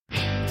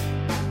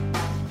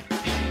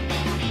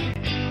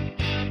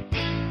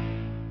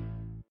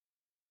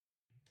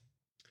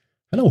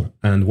Hello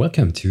and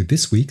welcome to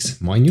this week's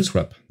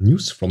myNewsWrap,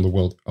 news from the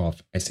world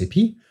of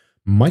SAP,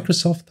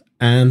 Microsoft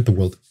and the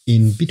world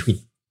in between.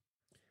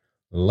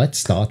 Let's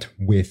start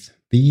with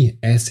the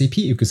SAP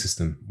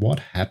ecosystem. What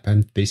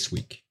happened this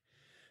week?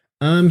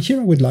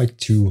 Here I would like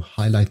to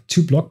highlight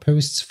two blog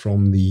posts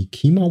from the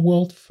Kima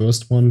world.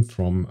 First one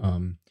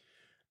from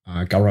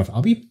Gaurav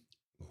Abi,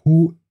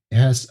 who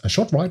has a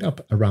short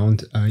write-up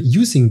around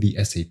using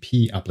the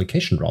SAP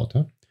application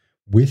router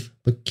with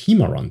the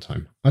Kima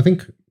runtime. I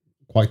think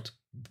quite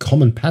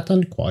common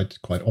pattern, quite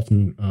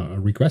often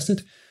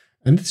requested.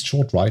 And this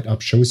short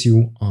write-up shows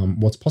you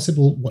what's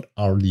possible, what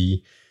are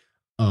the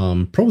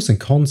pros and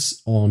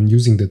cons on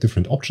using the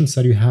different options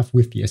that you have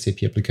with the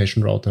SAP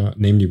application router,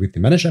 namely with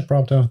the Managed App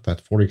Router that,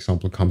 for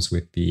example, comes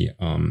with the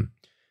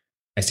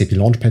SAP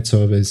Launchpad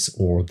service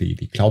or the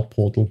Cloud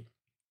Portal,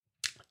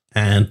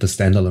 and the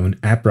standalone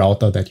app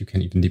router that you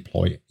can even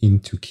deploy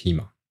into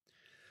Kima.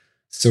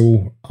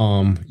 So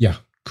yeah,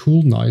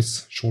 cool,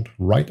 nice short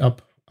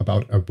write-up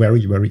about a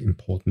very, very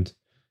important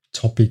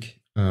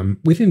topic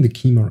within the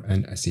Kima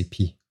and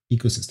SAP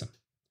ecosystem.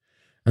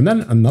 And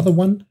then another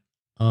one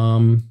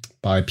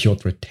by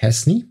Piotr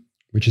Tesny,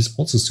 which is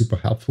also super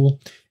helpful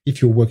if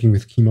you're working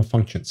with Kima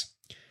functions.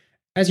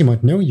 As you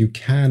might know, you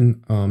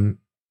can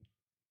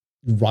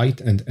write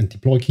and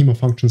deploy Kima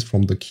functions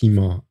from the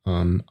Kima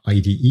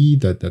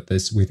IDE that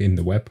is within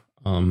the web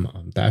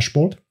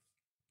dashboard.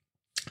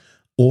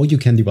 Or you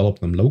can develop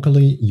them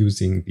locally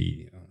using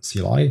the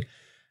CLI,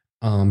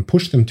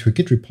 push them to a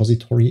Git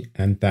repository,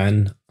 and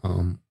then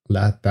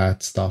let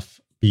that stuff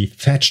be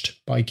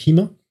fetched by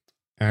Kima.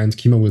 And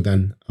Kima will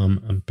then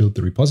build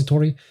the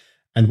repository.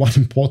 And one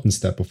important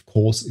step, of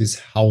course, is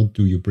how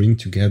do you bring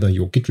together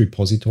your Git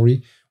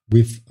repository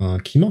with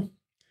Kima.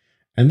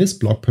 And this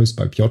blog post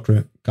by Piotr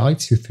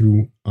guides you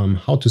through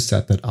how to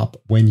set that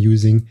up when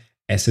using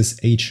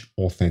SSH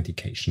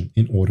authentication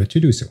in order to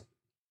do so.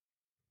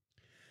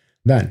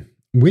 Then,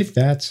 with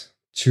that,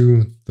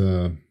 to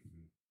the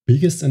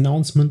biggest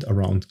announcement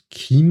around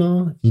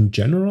Kima in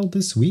general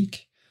this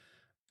week.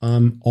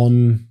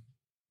 On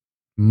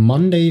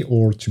Monday,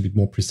 or to be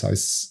more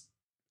precise,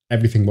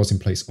 everything was in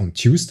place on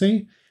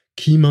Tuesday.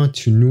 Kima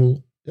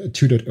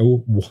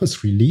 2.0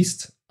 was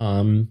released.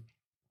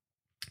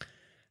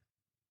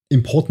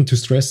 Important to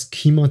stress,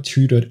 Kima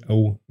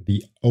 2.0,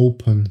 the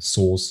open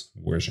source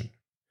version.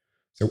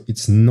 So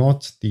it's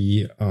not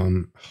the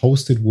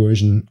hosted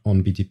version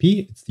on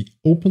BTP, it's the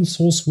open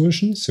source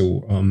version.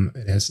 So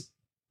it has a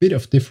bit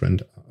of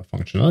different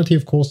functionality,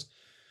 of course.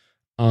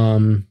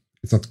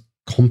 It's not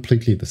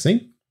completely the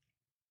same.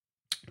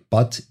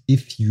 But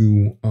if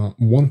you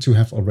want to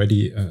have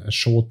already a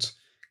short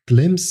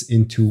glimpse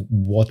into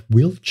what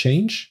will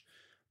change,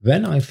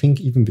 then I think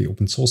even the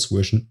open source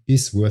version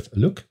is worth a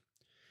look.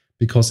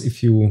 Because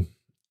if you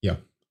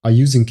are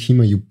using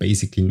Kima, you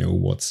basically know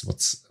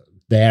what's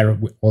there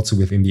also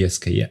within the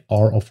SKR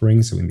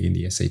offering, so in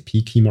the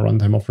SAP Kima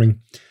runtime offering.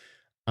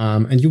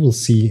 And you will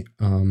see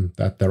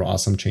that there are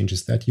some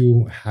changes that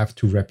you have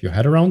to wrap your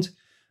head around.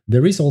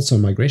 There is also a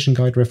migration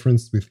guide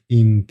referenced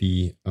within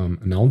the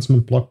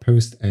announcement blog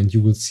post, and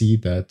you will see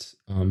that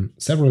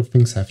several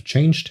things have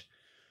changed.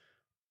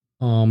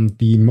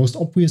 The most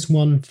obvious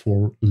one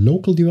for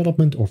local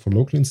development or for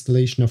local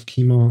installation of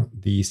Kima,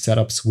 the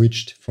setup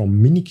switched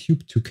from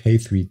Minikube to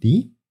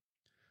K3D.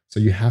 So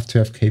you have to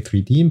have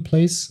K3D in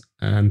place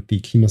and the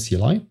Kima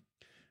CLI.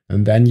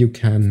 And then you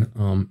can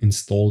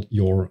install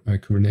your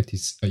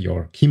Kubernetes,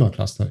 your Kima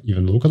cluster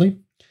even locally.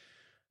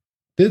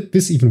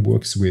 This even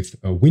works with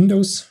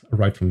Windows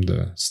right from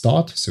the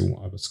start. So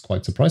I was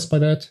quite surprised by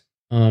that.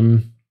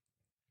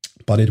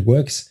 But it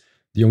works.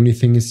 The only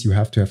thing is you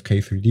have to have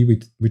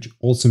K3D, which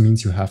also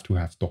means you have to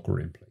have Docker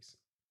in place.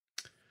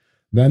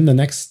 Then the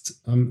next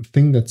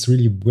thing that's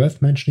really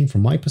worth mentioning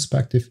from my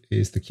perspective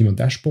is the Kima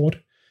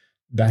dashboard.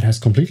 That has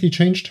completely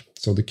changed.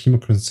 So the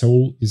Kima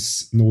console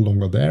is no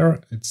longer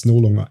there. It's no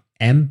longer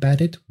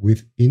embedded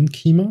within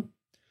Kima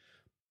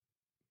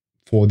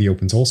for the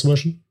open source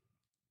version,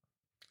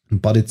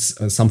 but it's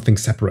something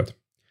separate.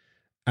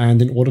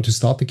 And in order to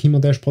start the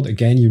Kima dashboard,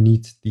 again, you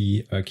need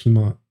the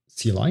Kima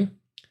CLI.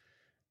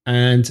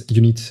 And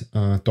you need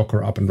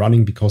Docker up and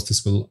running because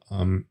this will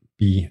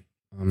be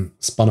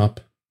spun up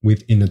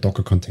within a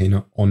Docker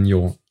container on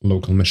your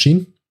local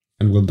machine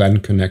and will then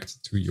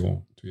connect to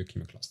your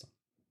Kima cluster.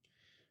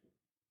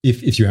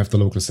 If you have the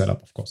local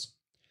setup, of course.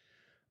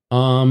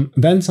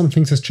 Then some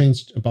things has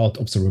changed about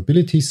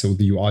observability. So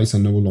the UIs are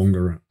no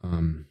longer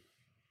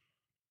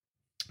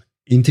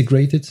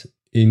integrated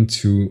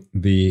into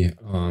the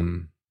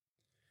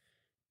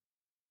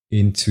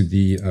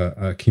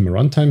Kima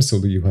runtime, so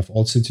that you have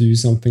also to do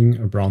something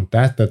around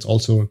that. That's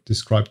also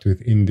described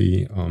within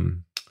the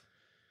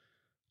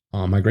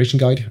migration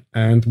guide.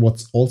 And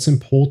what's also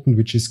important,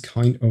 which is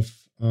kind of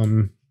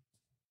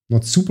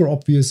not super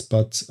obvious,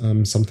 but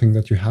something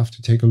that you have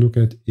to take a look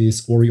at,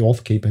 is Ori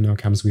Auth now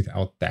comes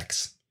without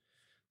DAX.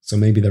 So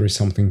maybe there is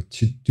something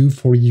to do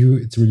for you.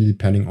 It's really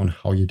depending on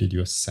how you did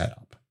your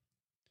setup.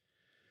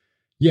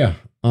 Yeah,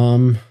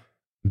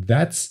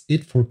 that's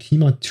it for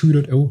Kima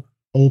 2.0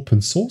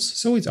 open source.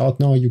 So it's out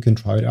now. You can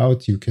try it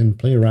out. You can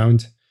play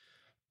around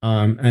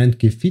and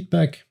give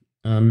feedback.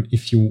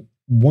 If you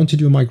want to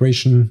do a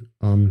migration,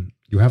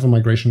 you have a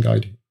migration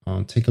guide.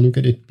 Take a look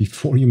at it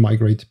before you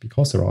migrate,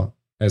 because there are,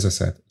 as I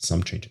said,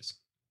 some changes.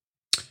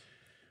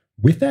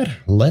 With that,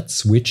 let's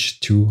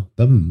switch to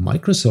the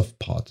Microsoft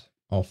part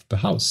of the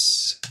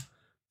house.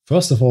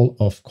 First of all,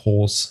 of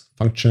course,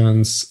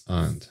 functions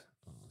and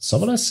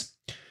serverless.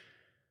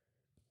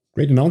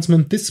 Great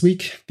announcement this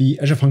week. The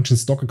Azure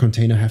Functions Docker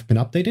container have been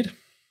updated.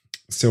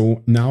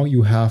 So now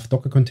you have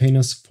Docker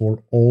containers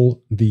for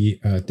all the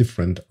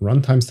different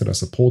runtimes that are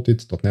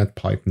supported: .NET,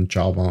 Python,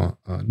 Java,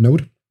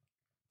 Node,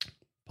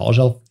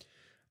 PowerShell.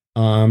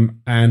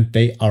 And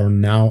they are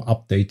now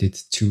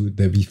updated to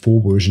the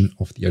v4 version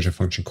of the Azure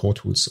Function Core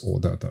Tools, or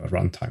the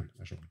runtime,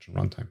 Azure Function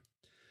runtime.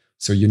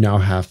 So you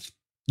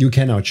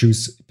can now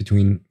choose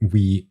between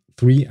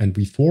v3 and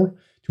v4.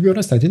 To be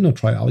honest, I did not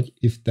try out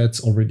if that's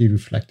already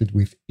reflected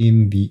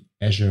within the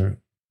Azure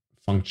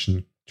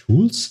Function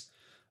Tools.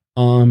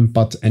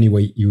 But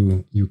anyway,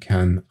 you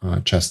can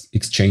just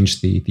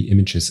exchange the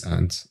images,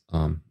 and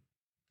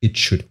it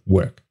should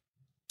work.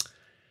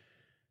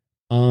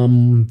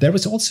 There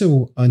is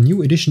also a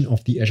new edition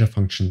of the Azure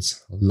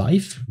Functions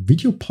live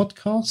video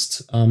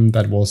podcast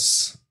that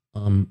was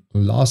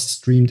last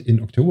streamed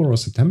in October or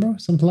September,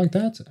 something like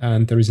that.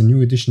 And there is a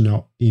new edition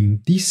now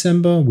in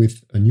December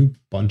with a new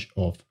bunch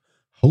of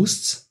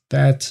hosts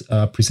that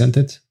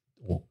presented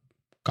or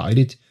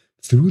guided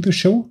through the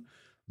show.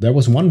 There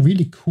was one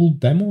really cool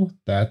demo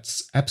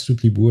that's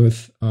absolutely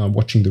worth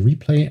watching the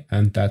replay,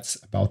 and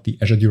that's about the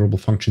Azure Durable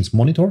Functions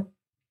Monitor.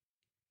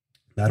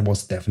 That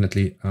was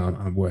definitely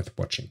worth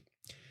watching.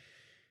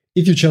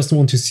 If you just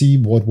want to see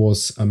what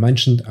was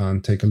mentioned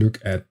and take a look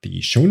at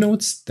the show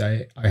notes,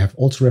 I have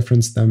also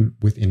referenced them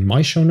within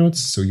my show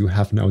notes. So you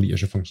have now the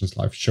Azure Functions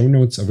Live show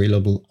notes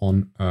available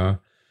on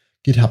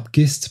GitHub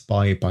Gist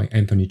by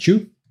Anthony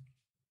Chu.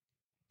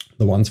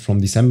 The ones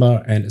from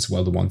December, and as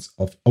well the ones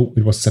of,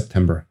 it was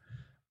September,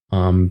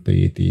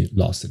 the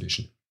last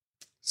edition.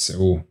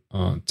 So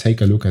take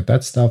a look at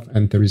that stuff.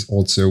 And there is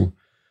also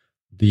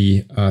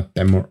the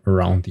demo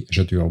around the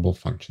Azure Durable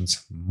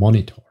Functions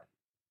Monitor.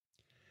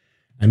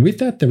 And with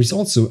that, there is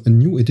also a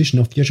new edition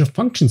of the Azure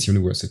Functions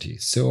University.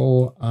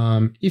 So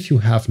if you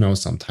have now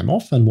some time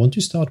off and want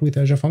to start with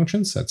Azure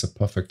Functions, that's a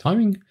perfect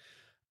timing.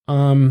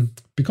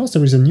 Because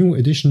there is a new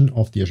edition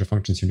of the Azure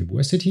Functions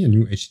University, a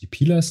new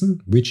HTTP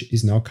lesson, which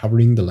is now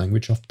covering the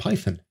language of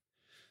Python.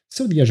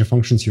 So the Azure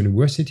Functions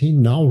University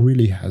now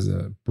really has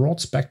a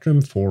broad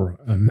spectrum for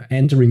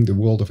entering the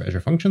world of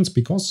Azure Functions,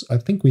 because I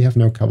think we have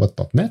now covered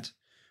 .NET,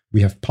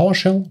 we have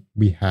PowerShell,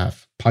 we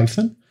have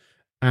Python,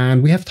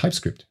 and we have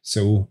TypeScript.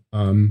 So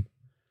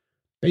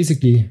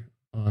basically,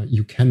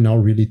 you can now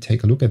really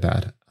take a look at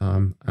that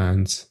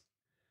and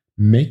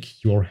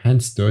make your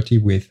hands dirty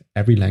with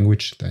every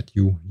language that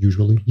you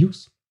usually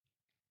use.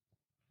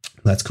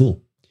 That's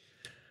cool.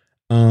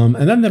 And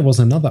then there was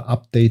another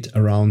update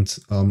around,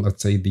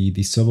 let's say, the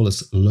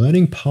serverless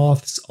learning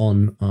paths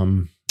on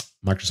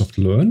Microsoft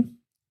Learn.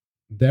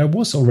 There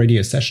was already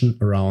a session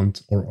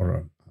around, or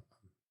a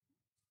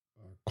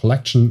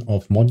collection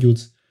of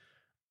modules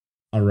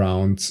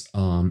around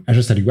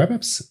Azure Static Web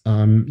Apps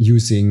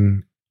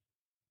using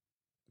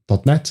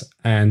 .NET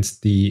and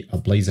the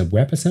Blazor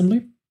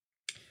WebAssembly.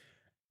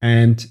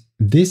 And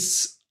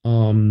this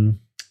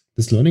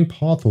learning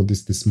path, or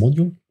this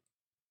module,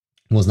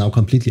 was now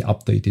completely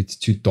updated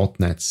to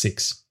 .NET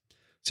 6.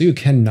 So you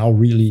can now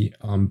really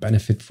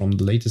benefit from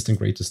the latest and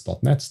greatest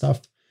 .NET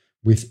stuff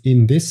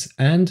within this,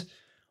 and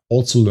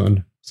also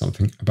learn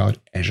something about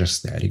Azure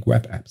Static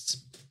Web Apps.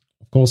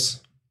 Of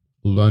course,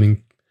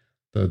 learning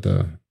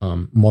the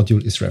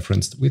module is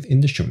referenced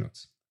within the show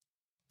notes.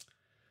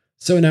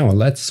 So now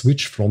let's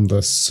switch from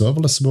the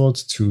serverless world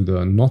to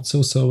the not so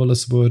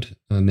serverless world,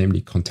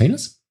 namely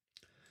containers.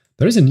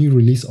 There is a new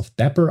release of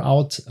Dapper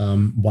out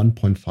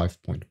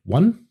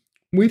 1.5.1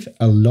 with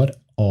a lot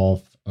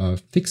of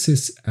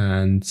fixes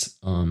and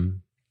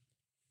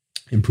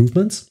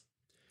improvements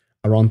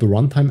around the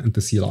runtime and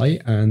the CLI.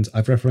 And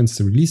I've referenced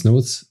the release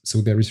notes. So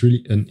there is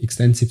really an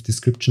extensive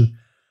description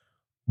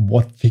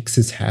what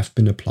fixes have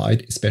been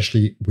applied,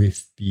 especially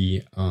with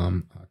the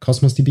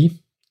Cosmos DB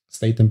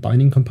state and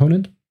binding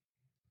component,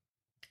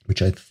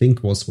 which I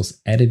think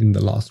was added in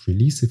the last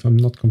release, if I'm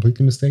not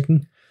completely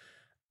mistaken.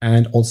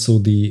 And also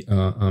the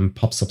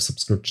PubSub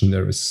subscription,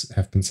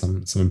 have been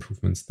some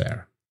improvements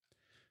there.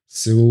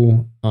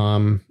 So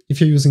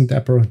if you're using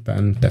Dapper,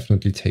 then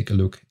definitely take a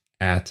look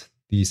at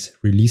these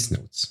release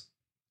notes.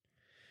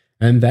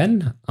 And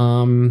then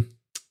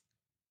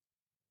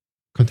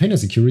container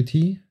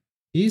security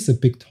is a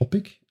big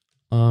topic.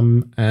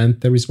 And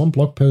there is one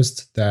blog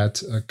post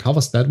that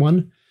covers that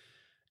one,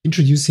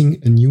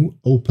 introducing a new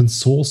open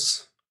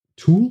source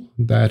tool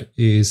that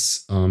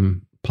is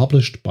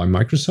published by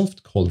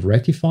Microsoft called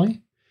Ratify,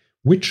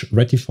 which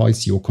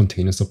ratifies your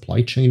container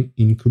supply chain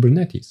in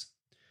Kubernetes.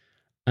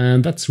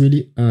 And that's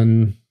really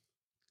an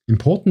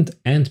important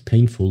and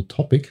painful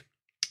topic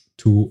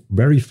to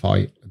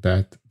verify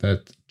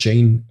that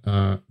chain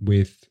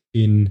with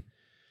in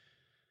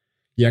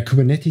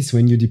Kubernetes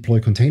when you deploy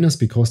containers,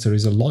 because there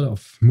is a lot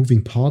of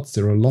moving parts.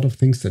 There are a lot of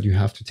things that you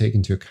have to take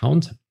into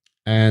account,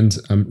 and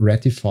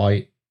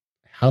Ratify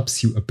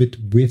helps you a bit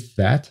with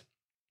that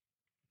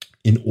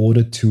in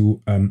order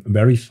to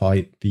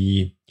verify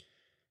the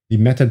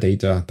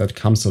metadata that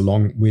comes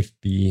along with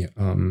the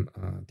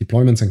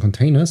deployments and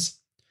containers.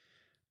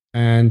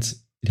 And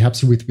it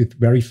helps you with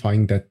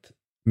verifying that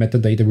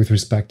metadata with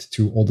respect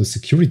to all the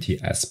security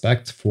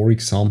aspects. For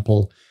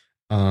example,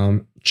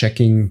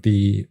 checking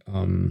the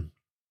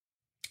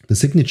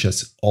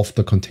signatures of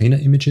the container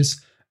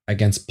images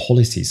against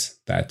policies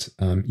that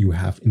you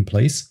have in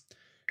place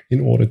in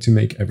order to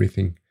make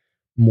everything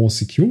more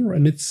secure.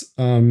 And it's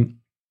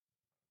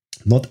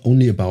not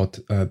only about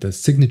the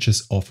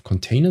signatures of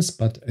containers,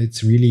 but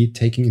it's really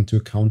taking into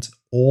account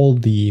all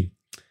the,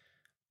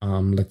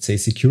 let's say,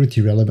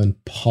 security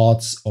relevant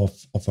parts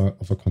of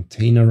a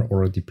container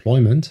or a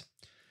deployment,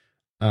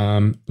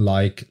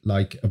 like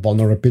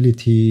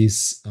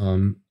vulnerabilities,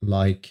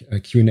 like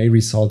Q&A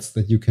results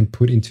that you can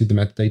put into the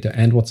metadata,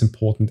 and what's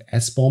important,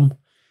 SBOM,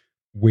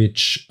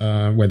 which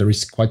where there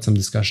is quite some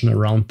discussion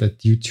around that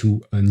due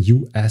to a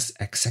US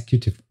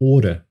executive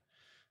order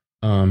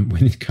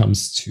when it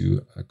comes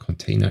to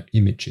container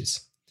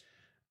images.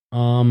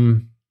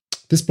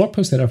 This blog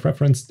post that I've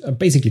referenced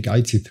basically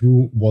guides you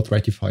through what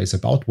Ratify is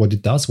about, what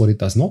it does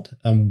not,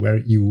 where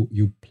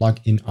you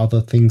plug in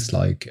other things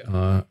like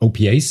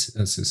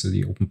OPAs, so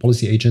the Open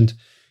Policy Agent,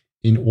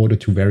 in order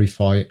to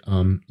verify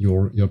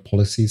your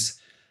policies,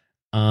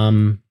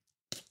 and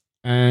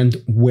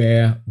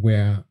where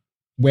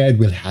it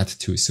will head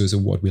to. So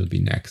what will be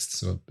next.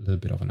 So a little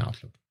bit of an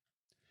outlook.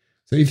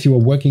 So if you are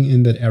working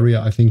in that area,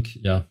 I think,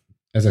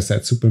 as I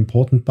said, super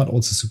important, but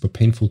also super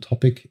painful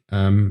topic.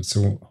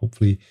 So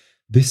hopefully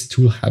this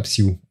tool helps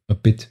you a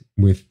bit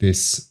with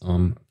this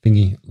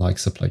thingy like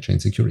supply chain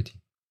security.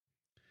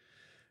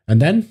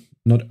 And then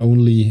not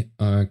only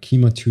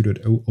Kima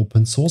 2.0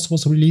 open source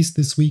was released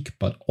this week,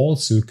 but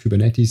also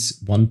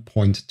Kubernetes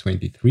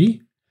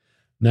 1.23.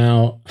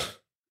 Now,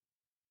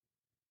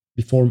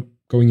 before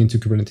going into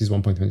Kubernetes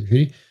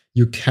 1.23,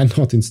 you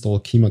cannot install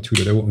Kima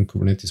 2.0 on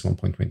Kubernetes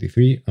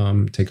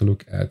 1.23. Take a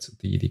look at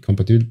the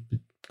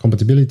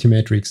compatibility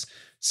matrix.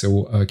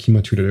 So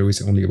Kima 2.0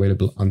 is only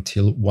available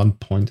until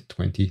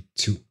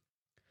 1.22.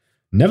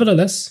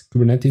 Nevertheless,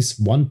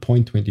 Kubernetes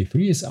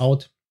 1.23 is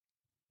out.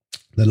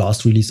 The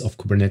last release of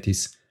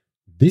Kubernetes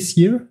this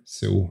year,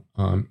 so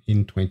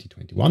in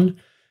 2021.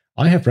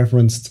 I have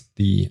referenced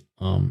the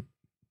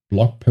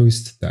blog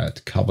post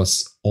that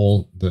covers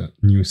all the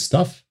new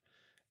stuff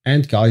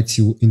and guides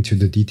you into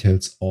the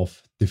details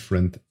of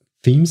different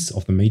themes,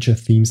 of the major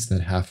themes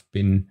that have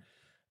been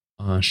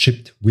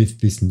shipped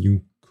with this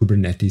new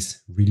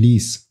Kubernetes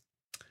release.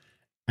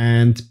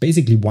 And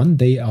basically 1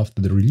 day after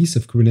the release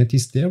of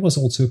Kubernetes, there was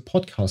also a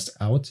podcast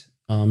out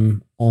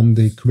on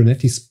the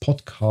Kubernetes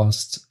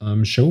podcast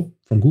show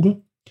from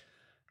Google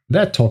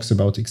that talks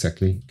about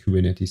exactly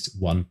Kubernetes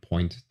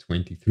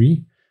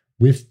 1.23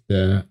 with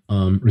the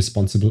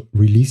responsible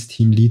release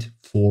team lead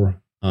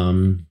for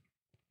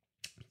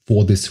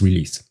this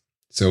release.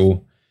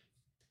 So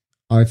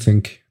I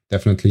think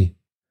definitely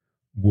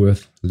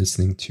worth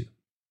listening to.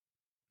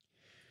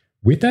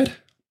 With that,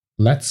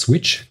 let's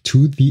switch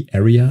to the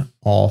area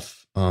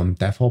of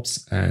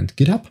DevOps and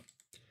GitHub.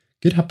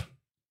 GitHub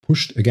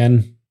pushed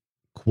again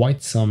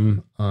quite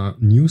some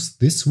news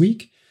this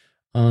week.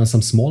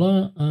 Some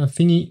smaller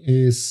thingy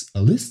is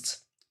a list.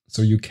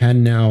 So you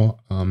can now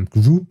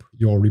group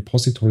your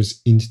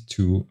repositories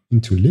into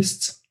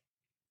lists.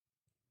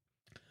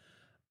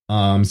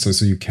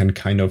 So you can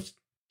kind of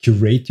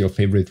curate your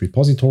favorite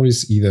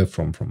repositories either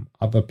from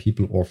other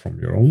people or from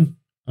your own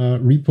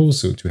repo.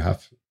 So to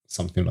have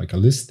something like a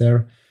list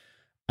there.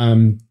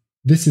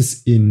 This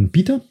is in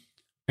beta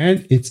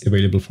and it's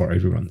available for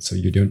everyone. So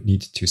you don't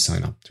need to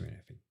sign up to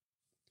anything.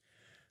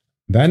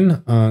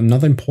 Then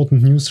another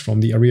important news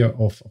from the area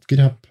of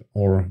GitHub,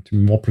 or to be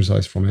more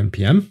precise from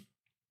NPM.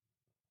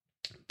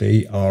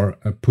 They are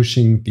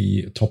pushing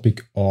the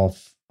topic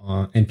of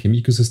NPM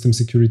ecosystem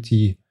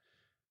security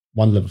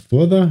one level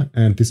further.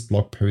 And this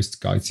blog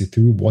post guides you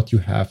through what you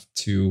have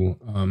to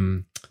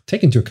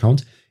take into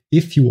account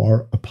if you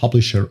are a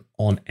publisher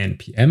on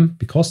NPM,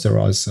 because there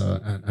is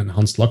an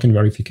enhanced login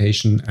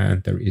verification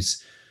and there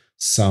is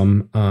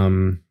some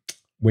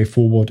way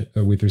forward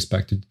with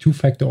respect to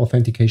two-factor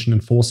authentication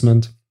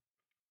enforcement.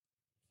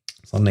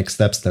 Some next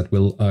steps that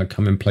will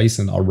come in place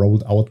and are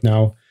rolled out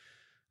now,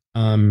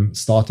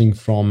 starting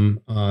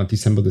from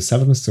December the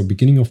 7th, so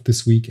beginning of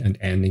this week and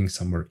ending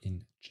somewhere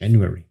in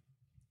January.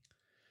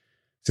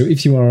 So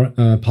if you are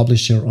a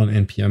publisher on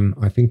NPM,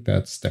 I think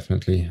that's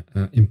definitely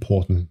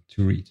important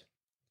to read.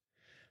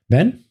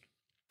 Then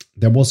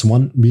there was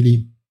one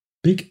really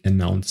big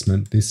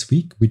announcement this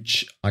week,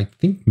 which I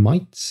think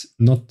might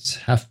not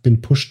have been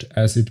pushed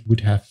as it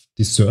would have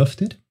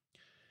deserved it.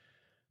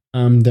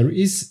 There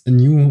is a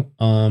new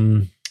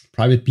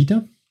private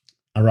beta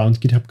around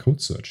GitHub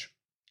Code Search.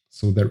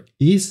 So there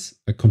is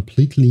a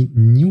completely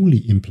newly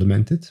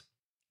implemented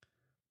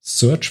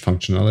search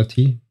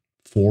functionality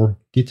for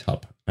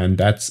GitHub. And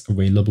that's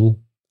available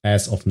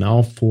as of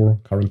now for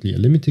currently a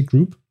limited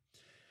group.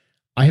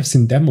 I have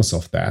seen demos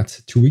of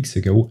that 2 weeks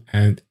ago,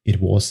 and it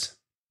was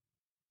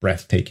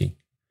breathtaking.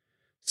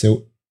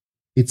 So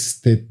it's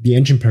the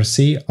engine per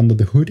se under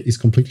the hood is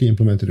completely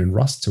implemented in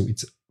Rust, so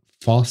it's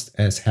fast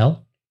as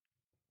hell.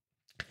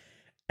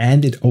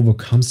 And it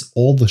overcomes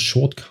all the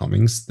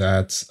shortcomings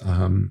that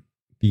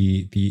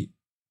the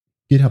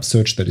GitHub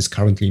search that is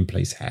currently in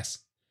place has.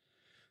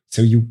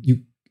 So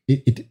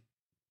it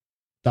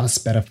does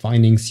better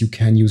findings. You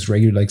can use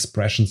regular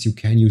expressions. You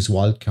can use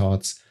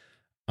wildcards.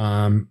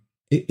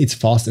 It's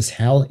fast as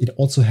hell. It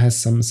also has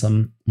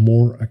some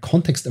more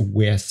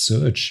context-aware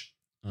search.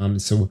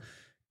 So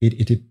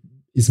it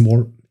is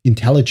more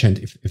intelligent,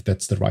 if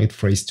that's the right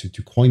phrase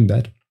to coin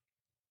that,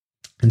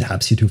 and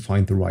helps you to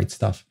find the right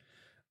stuff.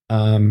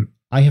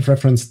 I have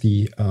referenced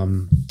the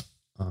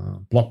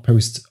blog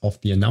post of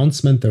the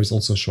announcement. There's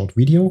also a short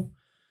video.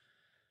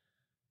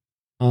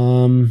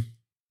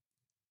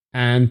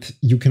 And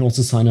you can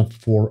also sign up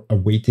for a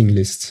waiting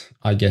list.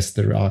 I guess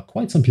there are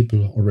quite some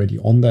people already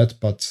on that,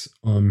 but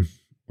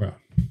well,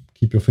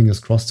 keep your fingers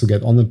crossed to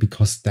get on it,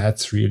 because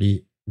that's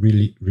really,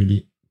 really,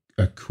 really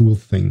a cool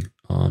thing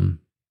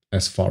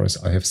as far as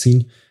I have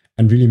seen,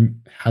 and really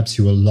helps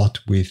you a lot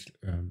with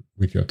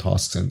your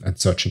tasks and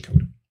searching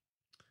code.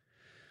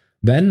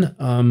 Then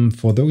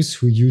for those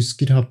who use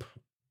GitHub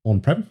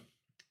on-prem,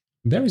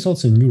 there is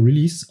also a new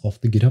release of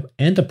the GitHub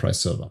Enterprise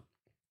Server.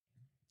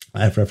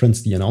 I have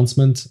referenced the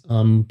announcement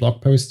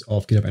blog post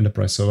of GitHub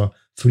Enterprise Server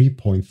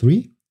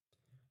 3.3,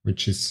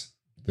 which is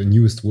the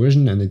newest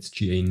version, and it's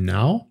GA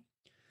now.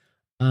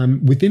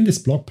 Within this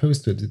blog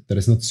post that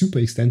is not super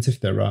extensive,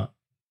 there are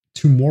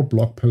 2 more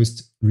blog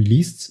posts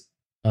released,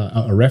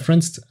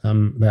 referenced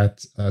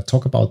that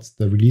talk about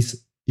the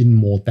release in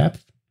more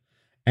depth.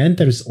 And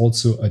there is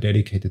also a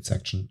dedicated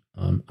section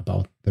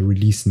about the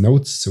release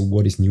notes. So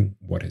what is new,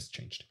 what has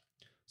changed.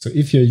 So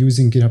if you're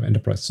using GitHub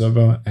Enterprise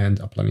Server and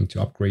are planning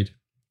to upgrade,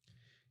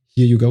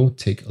 here you go,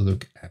 take a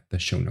look at the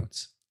show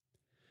notes.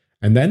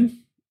 And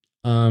then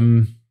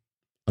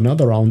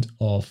another round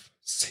of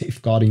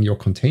safeguarding your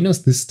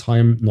containers, this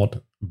time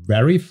not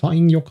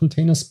verifying your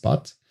containers,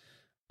 but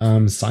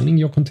signing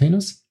your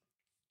containers.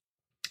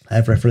 I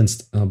have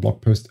referenced a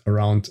blog post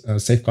around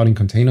safeguarding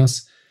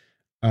containers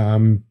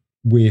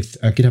with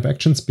GitHub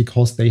Actions,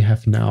 because they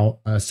have now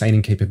a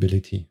signing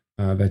capability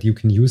that you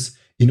can use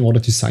in order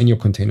to sign your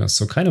containers.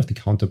 So kind of the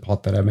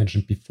counterpart that I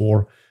mentioned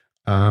before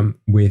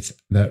with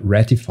the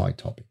ratify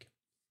topic.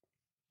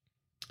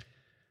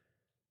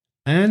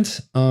 And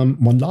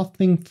one last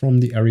thing from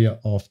the area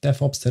of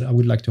DevOps that I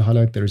would like to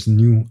highlight, there's a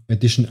new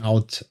edition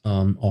out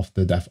of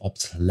the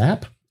DevOps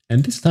Lab.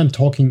 And this time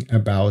talking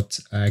about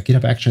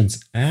GitHub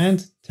Actions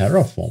and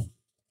Terraform.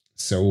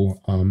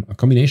 So a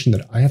combination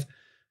that I have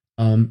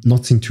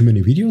not seen too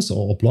many videos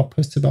or blog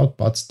posts about,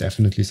 but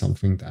definitely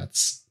something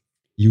that's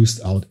used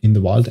out in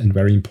the wild and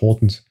very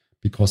important,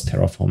 because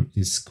Terraform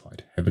is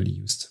quite heavily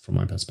used from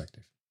my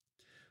perspective.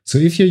 So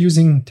if you're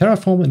using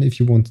Terraform and if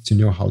you want to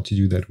know how to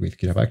do that with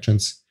GitHub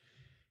Actions,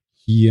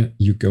 here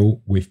you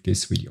go with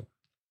this video.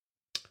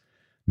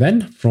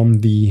 Then from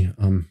the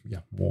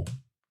more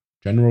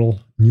general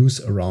news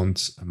around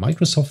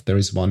Microsoft, there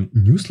is one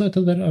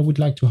newsletter that I would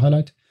like to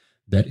highlight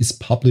that is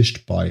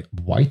published by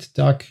White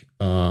Duck,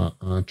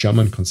 a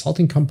German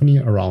consulting company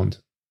around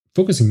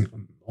focusing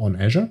on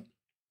Azure.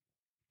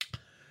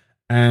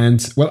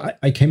 And well,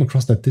 I came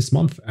across that this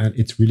month, and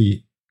it's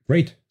really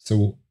great.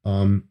 So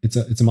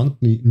it's a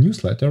monthly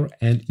newsletter,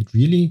 and it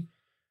really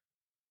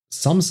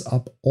sums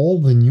up all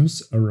the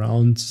news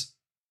around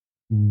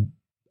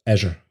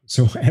Azure.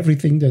 So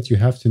everything that you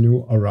have to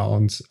know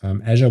around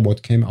Azure,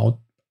 what came out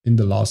in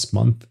the last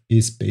month,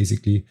 is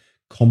basically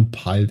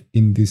compiled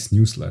in this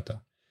newsletter.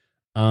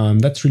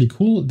 That's really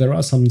cool. There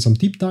are some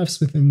deep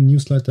dives within the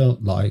newsletter,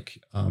 like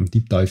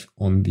deep dive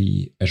on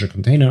the Azure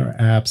Container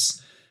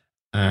Apps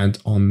and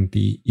on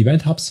the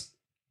event hubs.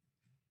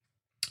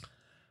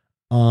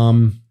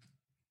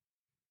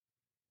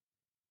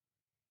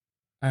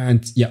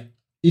 And yeah,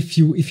 if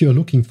you're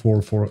looking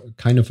for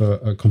kind of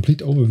a complete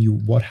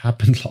overview what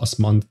happened last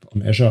month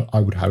on Azure,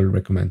 I would highly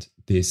recommend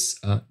this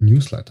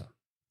newsletter.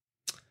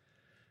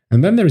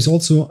 And then there is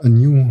also a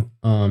new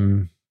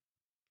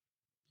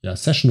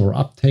session or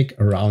uptake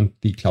around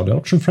the Cloud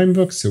Adoption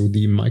Framework. So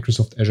the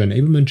Microsoft Azure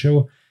Enablement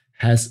Show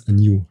has a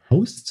new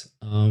host,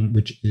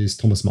 which is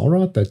Thomas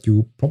Maurer, that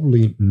you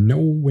probably know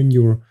when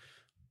you're,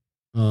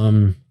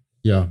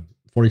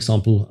 for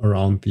example,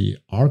 around the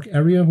Arc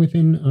area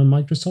within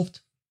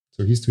Microsoft.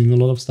 So he's doing a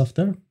lot of stuff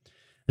there.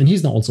 And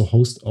he's now also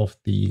host of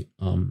the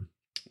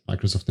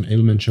Microsoft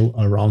Enablement Show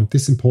around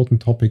this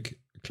important topic,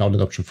 Cloud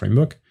Adoption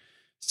Framework.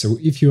 So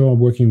if you are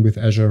working with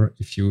Azure,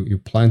 if you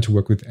plan to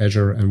work with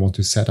Azure and want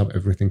to set up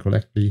everything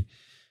correctly,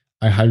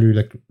 I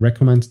highly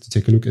recommend to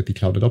take a look at the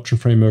Cloud Adoption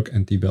Framework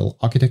and the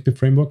well-architected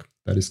framework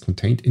that is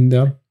contained in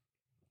there,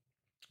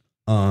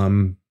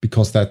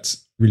 because that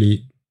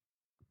really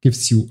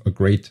gives you a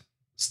great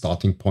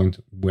starting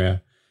point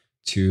where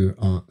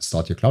to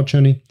start your cloud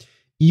journey.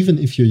 Even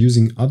if you're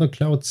using other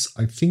clouds,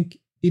 I think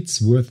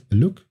it's worth a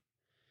look.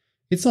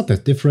 It's not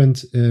that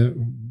different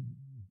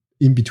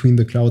in between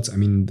the clouds. I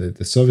mean,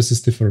 the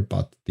services differ,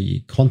 but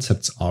the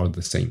concepts are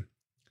the same.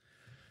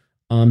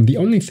 The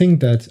only thing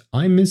that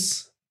I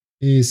miss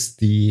is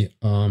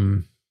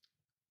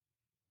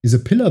is a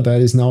pillar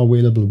that is now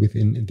available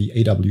within the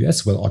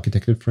AWS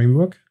well-architected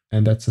framework,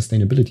 and that's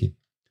sustainability.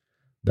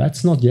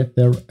 That's not yet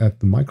there at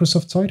the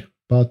Microsoft side,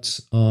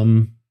 but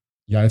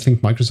I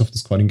think Microsoft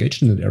is quite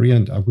engaged in that area,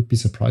 and I would be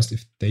surprised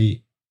if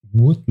they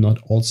would not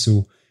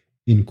also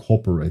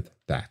incorporate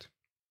that.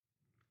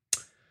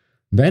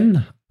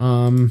 Then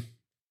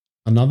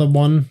another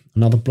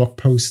blog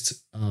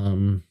post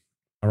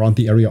around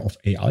the area of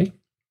AI,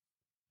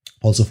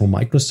 also from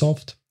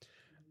Microsoft,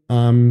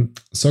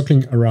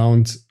 circling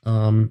around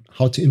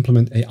how to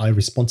implement AI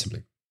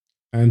responsibly.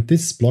 And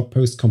this blog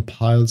post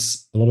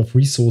compiles a lot of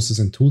resources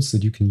and tools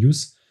that you can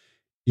use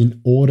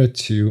in order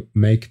to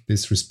make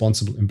this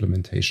responsible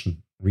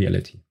implementation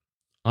reality.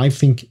 I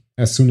think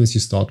as soon as you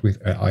start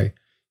with AI,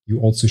 you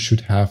also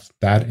should have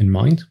that in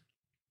mind.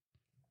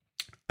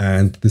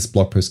 And this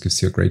blog post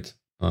gives you a great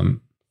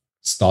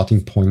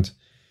starting point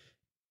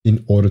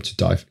in order to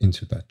dive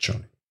into that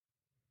journey.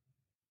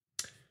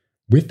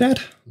 With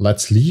that,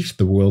 let's leave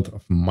the world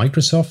of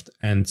Microsoft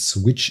and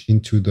switch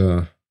into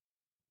the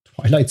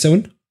twilight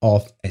zone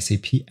of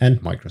SAP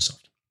and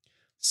Microsoft.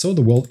 So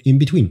the world in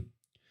between.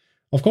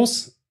 Of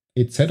course,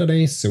 it's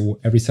Saturday, so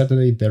every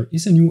Saturday there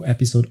is a new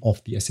episode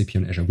of the SAP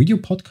on Azure video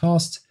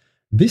podcast.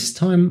 This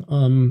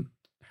time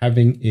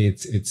having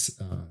its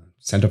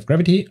center of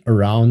gravity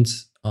around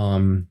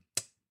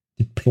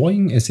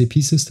deploying SAP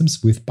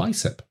systems with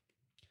Bicep.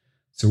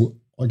 So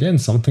again,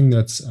 something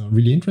that's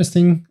really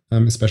interesting,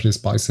 especially as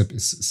Bicep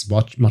is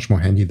much more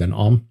handy than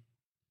ARM.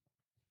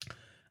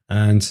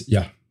 And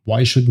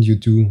why shouldn't you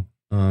do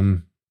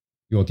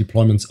your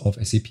deployments of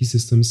SAP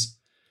systems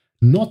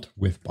not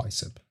with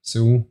Bicep?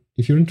 So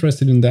if you're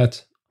interested in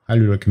that,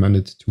 highly recommend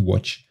it to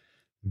watch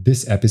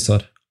this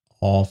episode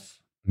of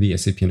the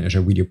SAP and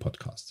Azure video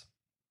podcast.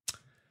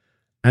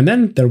 And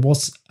then there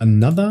was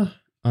another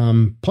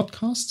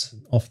podcast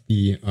of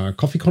the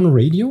Coffee Corner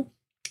Radio,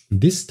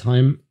 this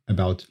time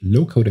about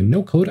low-code and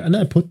no-code. And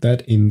I put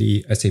that in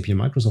the SAP and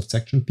Microsoft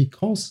section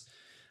because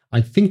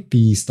I think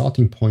the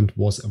starting point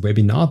was a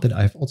webinar that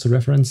I've also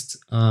referenced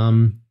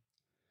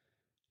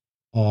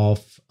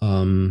of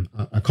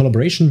a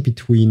collaboration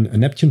between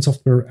Neptune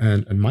Software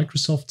and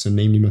Microsoft, so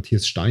namely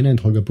Matthias Steiner and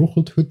Holger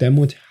Bruchelt, who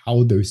demoed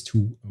how those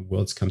two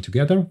worlds come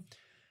together.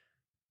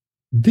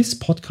 This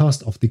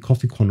podcast of the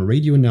Coffee Corner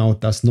Radio now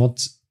does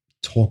not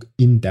talk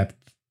in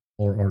depth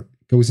or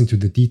goes into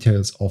the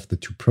details of the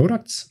two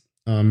products,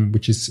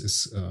 which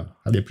is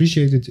highly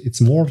appreciated. It's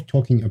more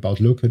talking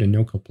about low-code and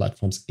no-code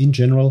platforms in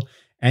general,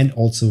 and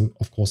also,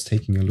 of course,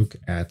 taking a look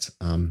at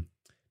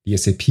the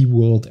SAP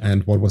world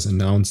and what was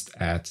announced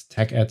at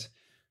TechEd.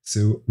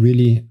 So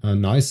really a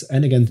nice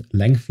and again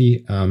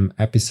lengthy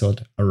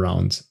episode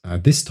around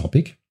this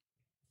topic.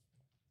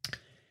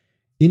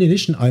 In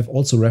addition, I've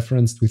also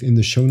referenced within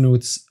the show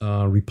notes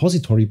a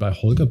repository by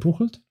Holger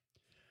Bruchelt,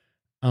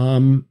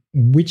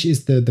 which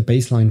is the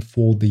baseline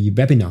for the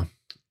webinar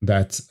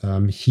that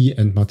he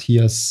and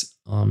Matthias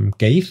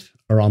gave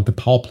around the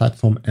Power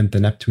Platform and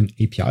the Neptune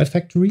API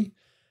Factory.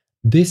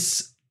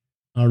 This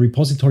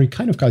repository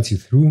kind of guides you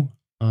through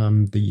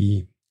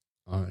the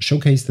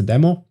showcase, the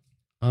demo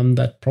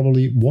that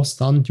probably was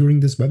done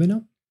during this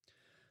webinar,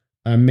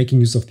 making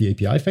use of the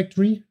API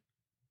Factory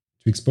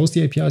to expose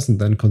the APIs and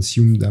then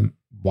consume them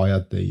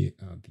via the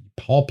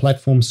Power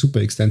Platform, super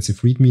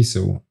extensive README.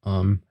 So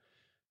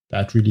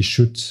that really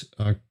should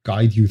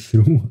guide you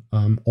through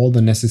all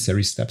the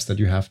necessary steps that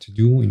you have to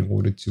do in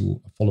order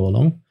to follow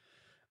along.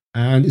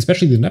 And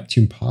especially the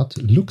Neptune part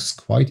looks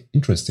quite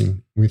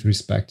interesting with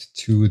respect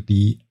to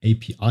the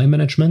API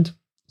management.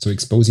 So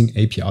exposing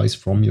APIs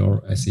from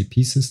your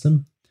SAP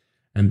system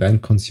and then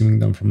consuming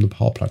them from the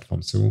Power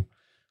Platform. So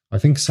I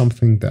think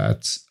something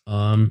that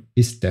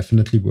is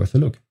definitely worth a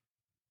look.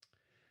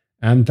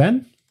 And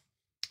then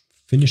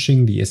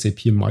finishing the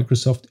SAP and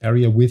Microsoft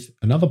area with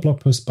another blog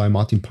post by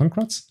Martin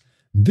Pankratz.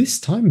 This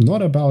time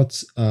not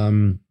about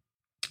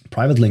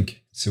private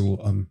link. So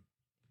a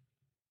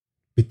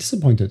bit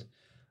disappointed.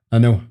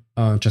 No,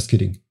 just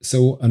kidding.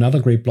 So another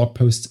great blog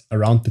post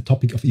around the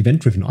topic of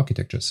event-driven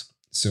architectures.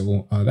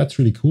 So that's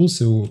really cool.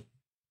 So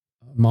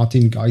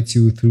Martin guides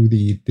you through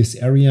this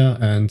area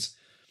and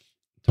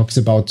talks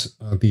about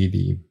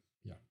the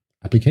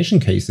application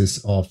cases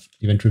of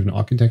event-driven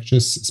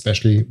architectures,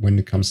 especially when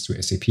it comes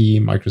to SAP,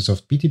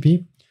 Microsoft,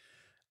 BTP,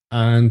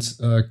 and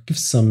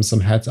gives some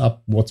heads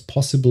up what's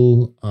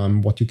possible,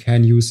 what you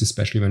can use,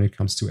 especially when it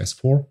comes to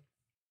S4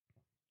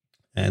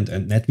 and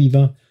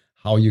NetWeaver,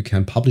 how you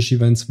can publish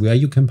events, where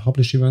you can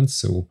publish events.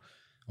 So,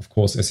 of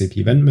course, SAP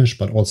Event Mesh,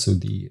 but also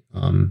the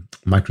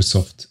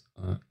Microsoft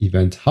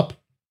Event Hub.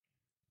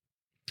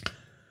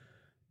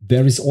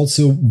 There is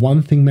also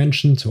one thing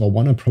mentioned, or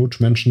one approach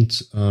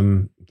mentioned,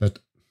 that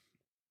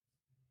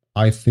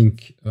I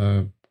think,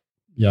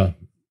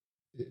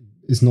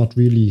 is not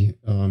really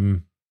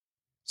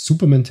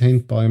super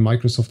maintained by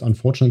Microsoft,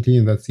 unfortunately,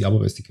 and that's the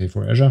ABAP SDK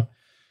for Azure.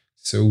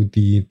 So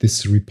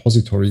this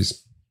repository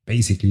is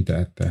basically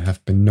that. There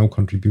have been no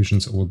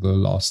contributions over the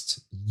last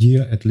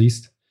year at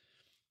least.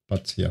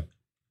 But yeah,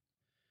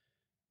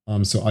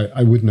 so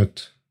I would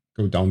not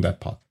go down that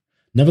path.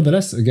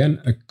 Nevertheless,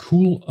 again, a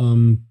cool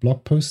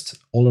blog post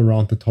all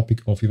around the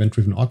topic of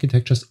event-driven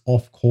architectures.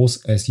 Of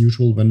course, as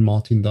usual, when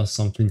Martin does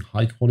something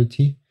high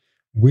quality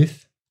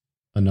with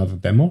another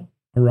demo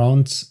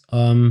around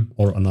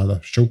or another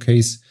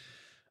showcase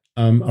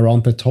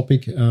around that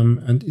topic,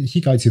 and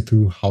he guides you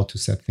through how to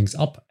set things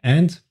up.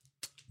 And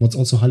what's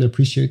also highly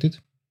appreciated,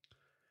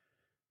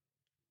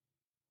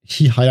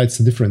 he highlights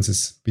the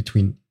differences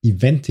between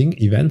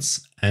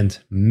events and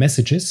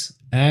messages,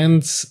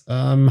 and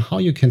how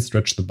you can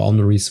stretch the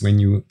boundaries when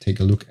you take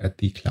a look at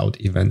the Cloud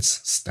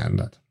Events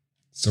standard.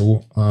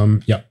 So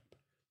yeah,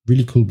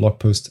 really cool blog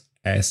post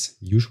as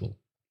usual.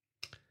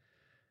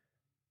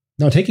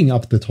 Now, taking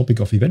up the topic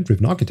of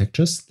event-driven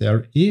architectures,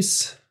 there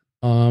is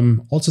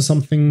also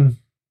something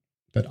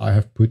that I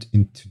have put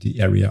into the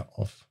area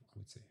of, I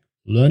would say,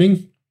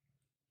 learning.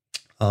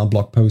 A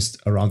blog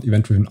post around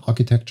event-driven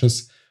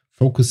architectures,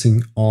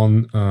 focusing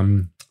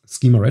on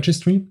schema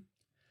registry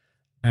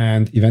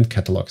and event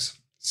catalogs.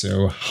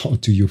 So how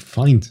do you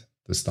find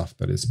the stuff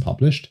that is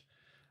published?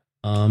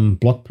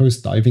 Blog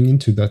post diving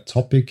into that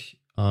topic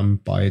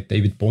by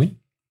David Boyne.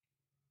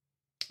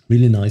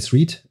 Really nice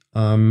read.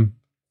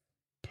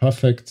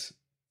 Perfect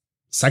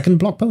second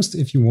blog post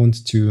if you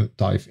want to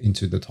dive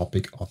into the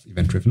topic of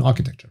event-driven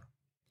architecture.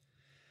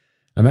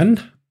 And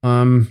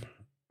then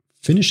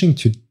finishing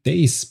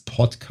today's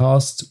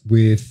podcast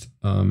with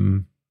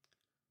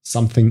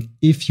something,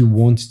 if you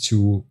want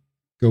to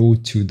go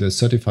to the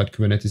Certified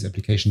Kubernetes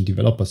Application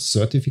Developer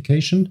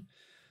certification,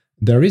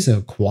 there is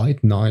a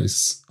quite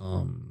nice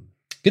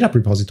GitHub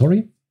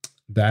repository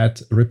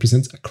that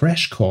represents a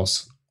crash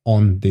course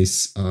on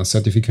this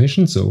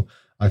certification. So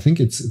I think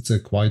it's a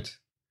quite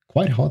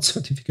hard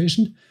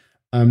certification.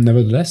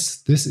 Nevertheless,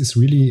 this is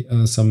really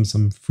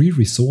some free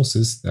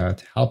resources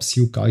that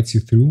guides you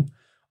through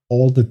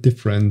all the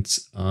different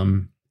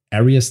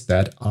areas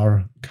that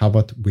are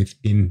covered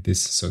within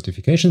this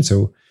certification.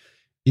 So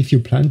if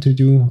you plan to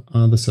do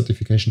the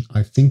certification,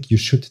 I think you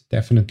should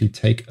definitely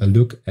take a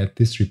look at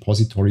this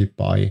repository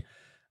by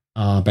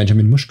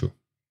Benjamin Mushku.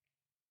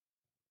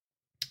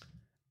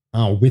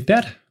 With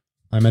that,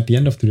 I'm at the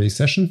end of today's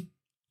session.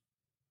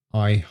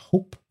 I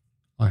hope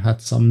I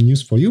had some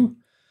news for you,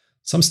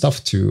 some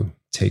stuff to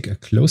take a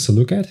closer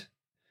look at.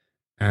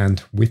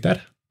 And with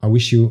that, I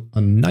wish you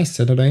a nice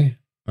Saturday,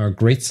 a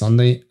great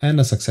Sunday,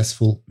 and a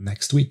successful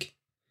next week.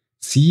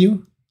 See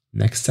you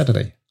next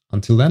Saturday.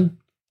 Until then,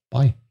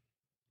 bye.